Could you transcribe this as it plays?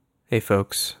Hey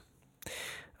folks,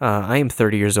 I am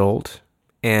 30 years old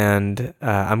and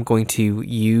I'm going to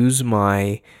use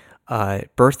my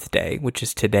birthday, which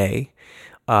is today,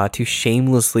 to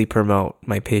shamelessly promote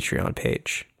my Patreon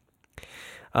page.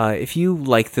 If you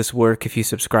like this work, if you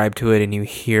subscribe to it and you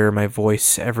hear my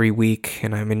voice every week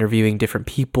and I'm interviewing different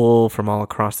people from all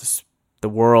across the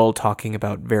world talking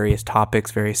about various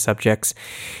topics, various subjects,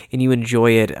 and you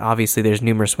enjoy it, obviously there's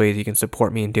numerous ways you can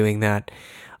support me in doing that.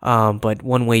 But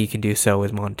one way you can do so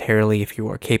is monetarily if you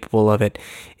are capable of it.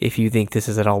 If you think this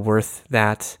is at all worth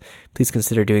that, please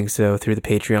consider doing so through the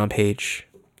Patreon page.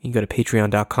 You can go to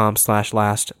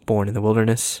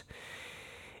patreon.com/lastborninthewilderness.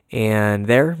 And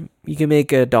there you can make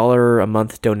 $1 a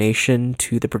month donation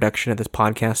to the production of this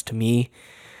podcast to me.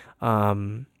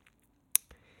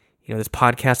 This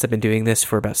podcast, I've been doing this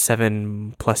for about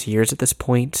 7+ years at this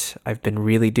point. I've been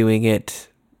really doing it,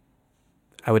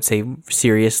 I would say,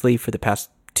 seriously for the past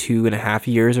 2.5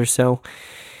 years or so.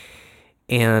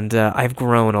 And I've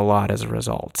grown a lot as a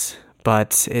result,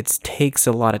 but it takes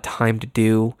a lot of time to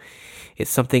do.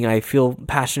 It's something I feel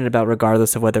passionate about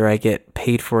regardless of whether I get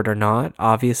paid for it or not.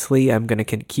 Obviously, I'm going to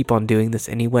keep on doing this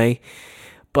anyway,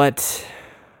 but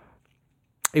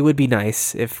it would be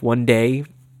nice if one day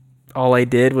all I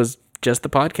did was just the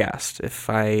podcast. It's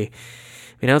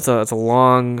a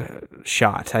long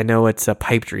shot. I know it's a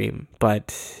pipe dream,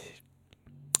 but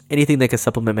anything that could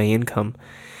supplement my income,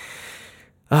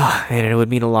 and it would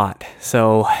mean a lot.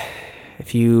 So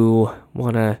if you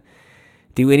want to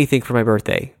do anything for my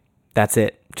birthday, that's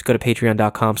it. Just go to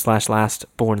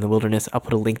patreon.com/lastborninthewilderness. I'll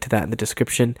put a link to that in the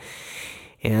description.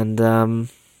 And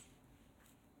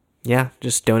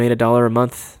just donate $1 a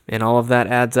month, and all of that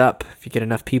adds up. If you get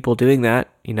enough people doing that,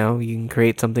 you can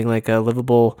create something like a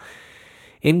livable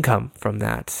income from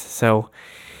that. So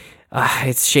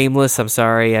it's shameless. I'm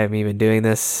sorry I'm even doing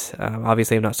this.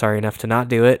 Obviously, I'm not sorry enough to not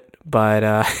do it,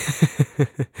 but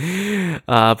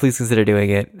please consider doing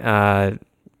it. I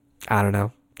don't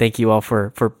know. Thank you all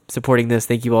for supporting this.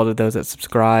 Thank you all to those that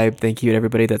subscribe. Thank you to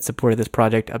everybody that supported this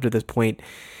project up to this point.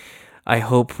 I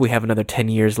hope we have another 10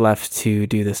 years left to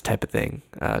do this type of thing,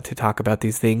 to talk about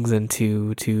these things and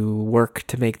to work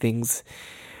to make things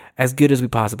as good as we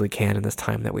possibly can in this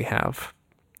time that we have.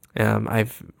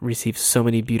 I've received so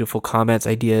many beautiful comments,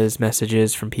 ideas,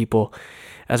 messages from people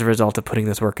as a result of putting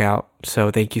this work out. So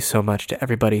thank you so much to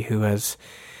everybody who has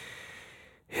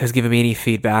given me any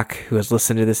feedback, who has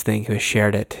listened to this thing, who has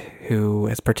shared it, who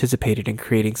has participated in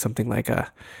creating something like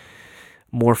a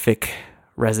morphic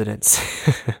resonance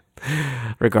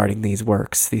regarding these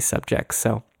works, these subjects.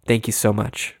 So thank you so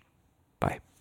much. Bye.